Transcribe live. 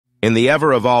In the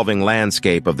ever-evolving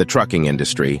landscape of the trucking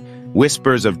industry,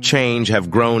 whispers of change have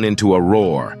grown into a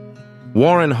roar.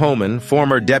 Warren Homan,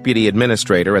 former deputy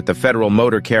administrator at the Federal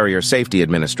Motor Carrier Safety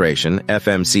Administration,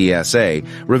 FMCSA,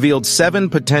 revealed 7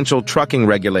 potential trucking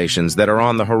regulations that are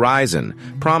on the horizon,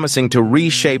 promising to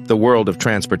reshape the world of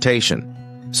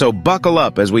transportation. So buckle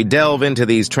up as we delve into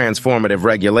these transformative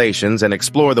regulations and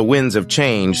explore the winds of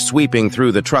change sweeping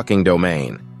through the trucking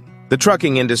domain. The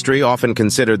trucking industry, often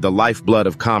considered the lifeblood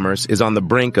of commerce, is on the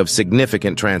brink of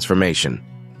significant transformation.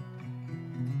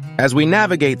 As we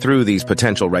navigate through these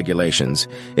potential regulations,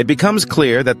 it becomes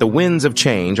clear that the winds of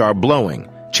change are blowing,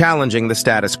 challenging the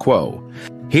status quo.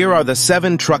 Here are the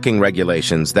 7 trucking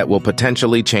regulations that will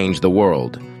potentially change the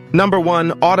world. Number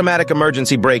 1, Automatic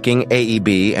Emergency Braking,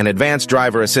 AEB, and Advanced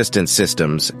Driver Assistance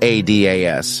Systems,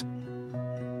 ADAS.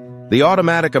 The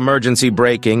automatic emergency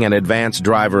braking and advanced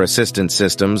driver assistance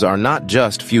systems are not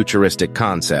just futuristic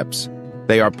concepts.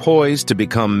 They are poised to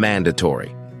become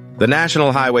mandatory. The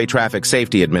National Highway Traffic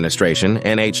Safety Administration,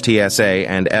 NHTSA,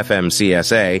 and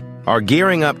FMCSA are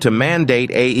gearing up to mandate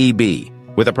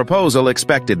AEB, with a proposal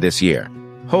expected this year.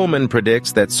 Homan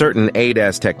predicts that certain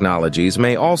ADAS technologies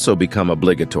may also become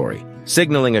obligatory,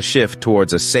 signaling a shift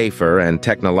towards a safer and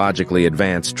technologically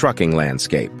advanced trucking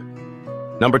landscape.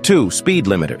 Number 2, speed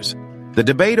limiters. The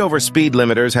debate over speed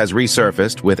limiters has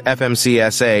resurfaced, with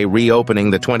FMCSA reopening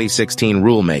the 2016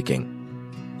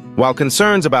 rulemaking. While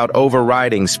concerns about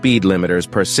overriding speed limiters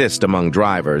persist among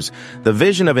drivers, the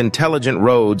vision of intelligent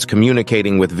roads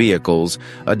communicating with vehicles,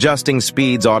 adjusting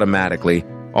speeds automatically,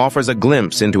 offers a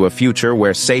glimpse into a future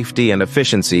where safety and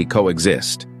efficiency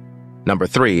coexist. Number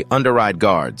 3, underride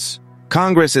guards.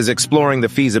 Congress is exploring the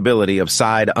feasibility of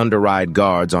side underride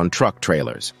guards on truck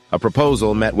trailers, a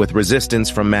proposal met with resistance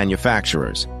from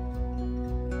manufacturers.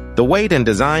 The weight and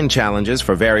design challenges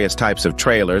for various types of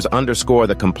trailers underscore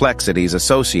the complexities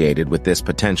associated with this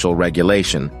potential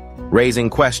regulation, raising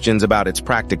questions about its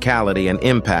practicality and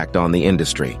impact on the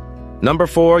industry. Number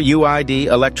 4, UID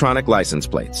electronic license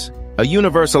plates. A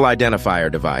universal identifier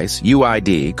device,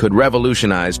 UID, could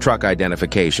revolutionize truck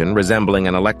identification, resembling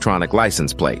an electronic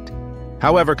license plate.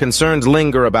 However, concerns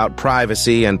linger about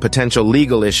privacy and potential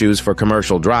legal issues for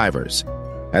commercial drivers.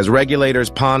 As regulators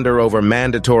ponder over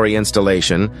mandatory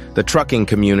installation, the trucking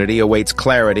community awaits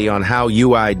clarity on how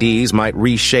UIDs might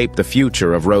reshape the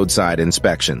future of roadside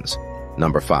inspections.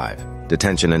 Number 5,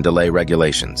 detention and delay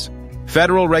regulations.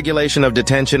 Federal regulation of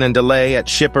detention and delay at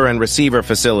shipper and receiver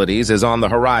facilities is on the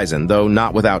horizon, though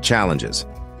not without challenges.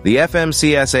 The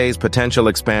FMCSA's potential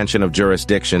expansion of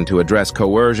jurisdiction to address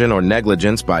coercion or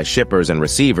negligence by shippers and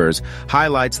receivers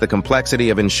highlights the complexity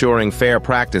of ensuring fair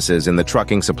practices in the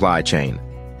trucking supply chain.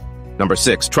 Number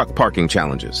 6, truck parking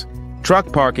challenges.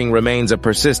 Truck parking remains a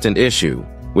persistent issue,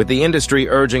 with the industry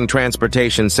urging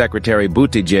Transportation Secretary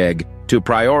Buttigieg to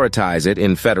prioritize it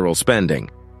in federal spending.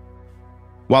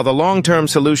 While the long-term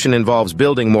solution involves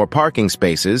building more parking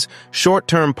spaces,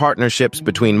 short-term partnerships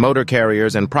between motor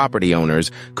carriers and property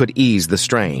owners could ease the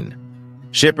strain.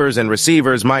 Shippers and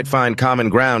receivers might find common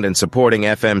ground in supporting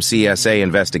FMCSA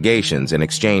investigations in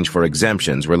exchange for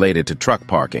exemptions related to truck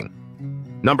parking.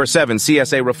 Number 7,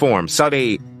 CSA reform.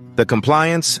 The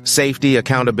Compliance, Safety,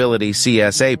 Accountability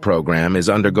CSA program is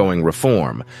undergoing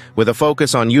reform, with a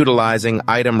focus on utilizing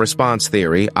Item Response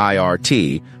Theory,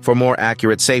 IRT, for more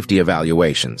accurate safety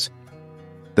evaluations.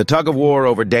 The tug-of-war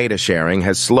over data sharing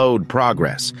has slowed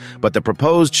progress, but the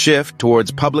proposed shift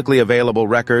towards publicly available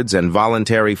records and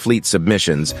voluntary fleet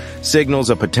submissions signals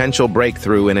a potential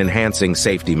breakthrough in enhancing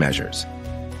safety measures.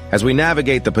 As we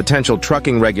navigate the potential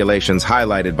trucking regulations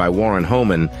highlighted by Warren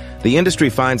Homan, the industry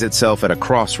finds itself at a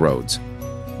crossroads.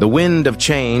 The wind of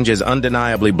change is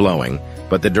undeniably blowing,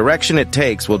 but the direction it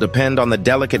takes will depend on the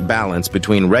delicate balance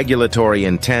between regulatory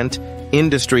intent,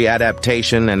 industry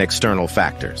adaptation, and external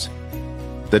factors.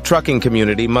 The trucking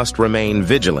community must remain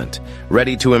vigilant,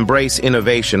 ready to embrace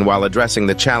innovation while addressing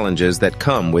the challenges that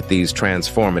come with these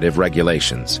transformative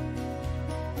regulations.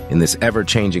 In this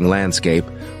ever-changing landscape,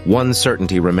 one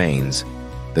certainty remains.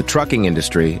 The trucking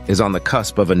industry is on the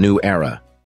cusp of a new era.